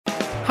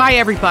Hi,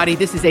 everybody.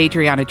 This is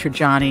Adriana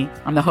Trajani.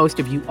 I'm the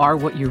host of You Are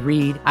What You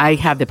Read. I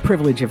have the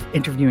privilege of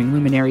interviewing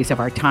luminaries of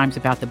our times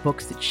about the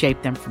books that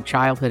shaped them from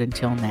childhood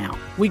until now.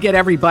 We get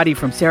everybody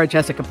from Sarah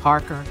Jessica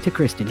Parker to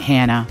Kristen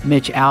Hanna,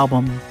 Mitch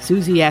Albom,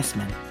 Susie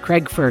Essman,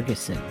 Craig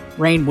Ferguson,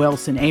 Rainn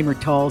Wilson, Amor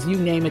Tolls, you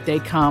name it, they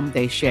come,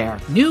 they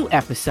share. New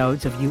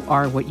episodes of You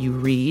Are What You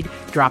Read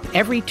drop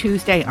every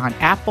Tuesday on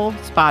Apple,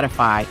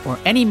 Spotify, or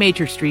any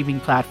major streaming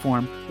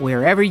platform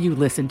wherever you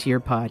listen to your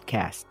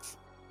podcasts.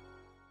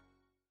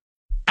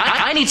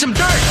 I need some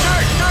dirt.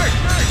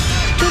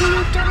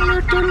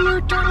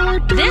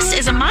 This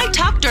is a My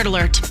Talk Dirt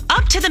Alert.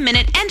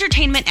 Up-to-the-minute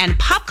entertainment and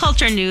pop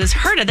culture news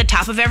heard at the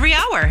top of every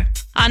hour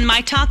on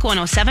My Talk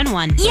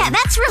 107.1. Yeah,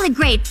 that's really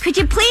great. Could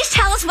you please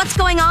tell us what's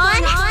going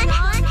on?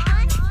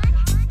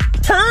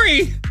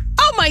 Hurry!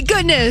 Oh my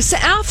goodness.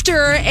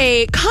 After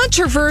a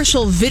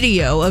controversial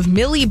video of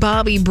Millie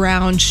Bobbi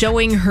Brown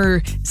showing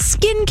her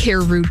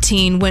skincare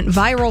routine went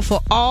viral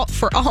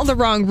for all the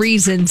wrong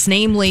reasons,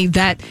 namely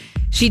that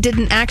she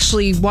didn't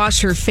actually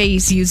wash her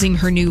face using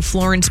her new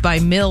Florence by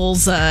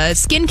Mills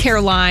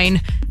skincare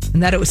line,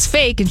 and that it was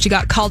fake, and she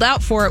got called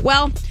out for it.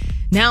 Well,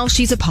 now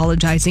she's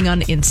apologizing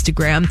on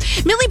Instagram.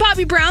 Millie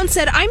Bobbi Brown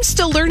said, "I'm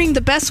still learning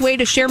the best way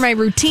to share my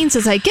routines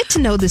as I get to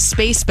know this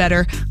space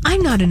better.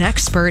 I'm not an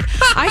expert.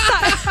 I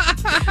thought..."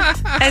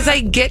 As I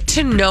get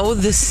to know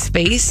the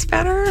space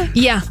better?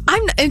 Yeah.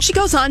 And she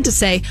goes on to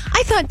say,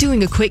 "I thought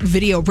doing a quick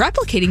video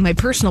replicating my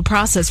personal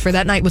process for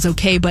that night was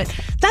okay, but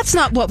that's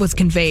not what was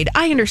conveyed.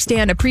 I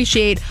understand,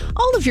 appreciate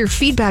all of your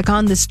feedback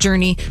on this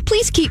journey.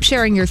 Please keep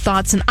sharing your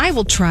thoughts, and I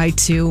will try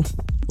to.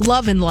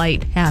 Love and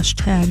light,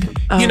 hashtag."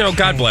 You know,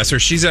 God bless her.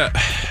 She's a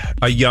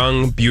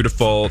young,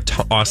 beautiful,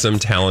 awesome,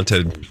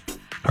 talented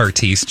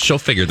artiste. She'll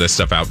figure this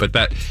stuff out, but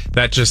that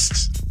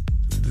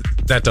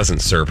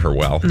doesn't serve her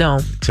well. No.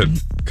 To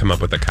come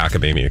up with a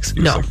cockamamie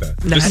excuse like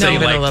that. No, Just not say,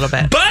 even like, a little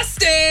bit.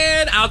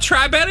 "Busted! I'll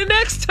try better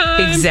next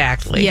time."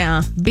 Exactly.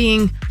 Yeah,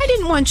 I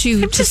didn't want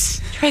you to...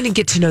 Just trying to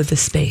get to know the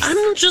space.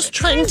 I'm just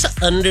trying to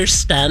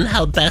understand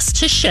how best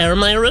to share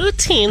my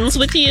routines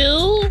with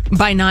you.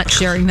 By not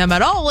sharing them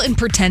at all and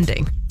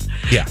pretending.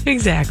 Yeah.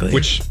 Exactly.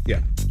 Which,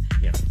 yeah.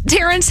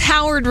 Terrance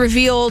Howard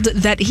revealed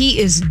that he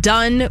is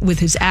done with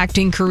his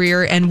acting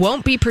career and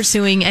won't be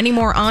pursuing any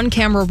more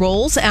on-camera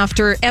roles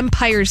after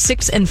Empire's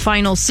 6th and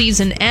final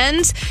season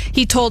ends.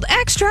 He told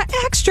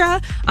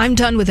Extra, "I'm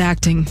done with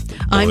acting.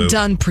 I'm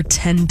done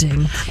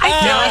pretending." I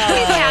feel like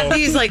we've had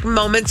these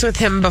moments with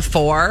him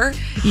before.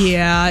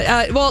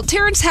 Yeah. Well,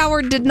 Terrance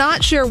Howard did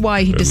not share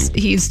why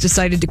he's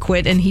decided to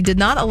quit, and he did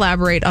not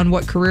elaborate on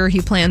what career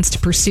he plans to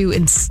pursue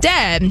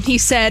instead. He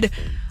said,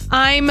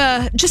 "I'm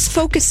just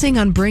focusing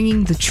on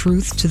bringing the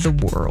truth to the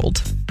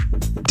world."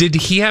 Did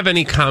he have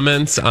any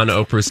comments on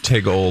Oprah's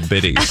tig old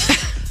bitties?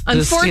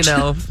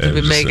 Unfortunately,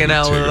 been making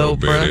out with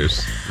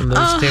Oprah. And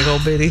those tig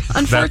old bitties.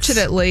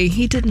 Unfortunately,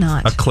 he did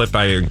not. A clip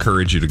I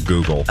encourage you to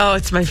Google. Oh,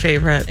 it's my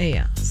favorite.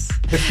 Yes.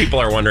 If people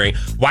are wondering,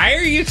 why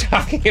are you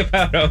talking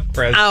about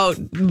Oprah? Oh,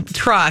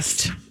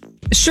 trust.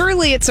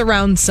 Surely it's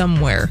around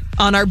somewhere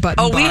on our button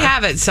bar. Oh, we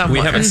have it somewhere.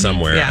 We have it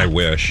somewhere. Yeah. I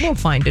wish. We'll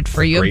find it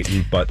for you.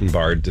 Great button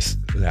bar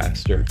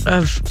disaster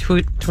Of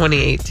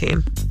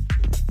 2018.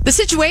 The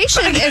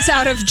Situation is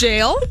out of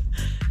jail.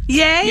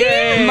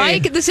 Yay!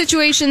 Mike, The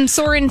Situation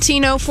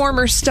Sorrentino,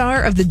 former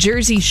star of the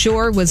Jersey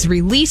Shore, was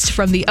released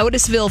from the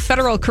Otisville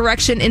Federal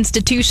Correction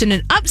Institution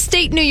in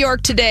upstate New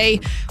York today,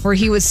 where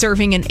he was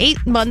serving an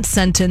 8-month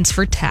sentence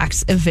for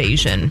tax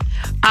evasion.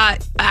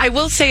 I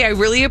will say I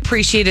really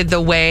appreciated the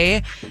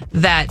way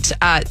that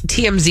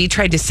TMZ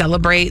tried to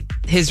celebrate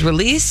his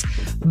release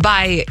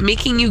by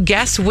making you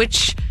guess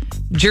which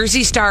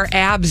Jersey Star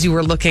abs you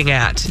were looking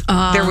at.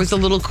 There was a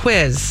little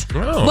quiz.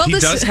 Oh, well, he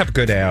does have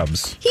good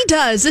abs. He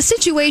does. The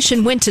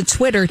Situation went to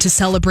Twitter to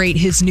celebrate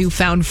his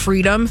newfound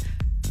freedom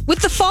with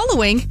the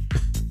following: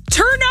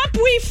 "Turn up,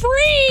 we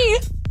free!"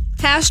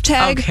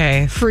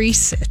 Hashtag free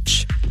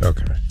Sitch.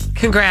 Okay.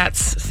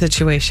 Congrats,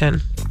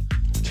 Situation.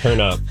 Turn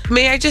up.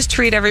 May I just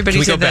treat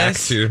everybody to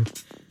this?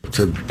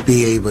 To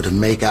be able to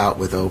make out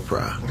with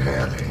Oprah,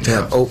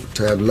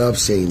 to have love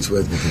scenes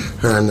with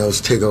her and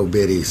those tig-o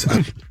bitties.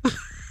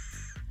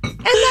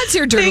 And that's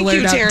your Dirt Alert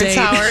Thank you, Terrance update.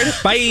 Howard.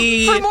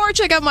 Bye. For more,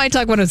 check out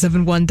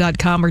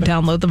mytalk1071.com or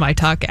download the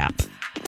MyTalk app.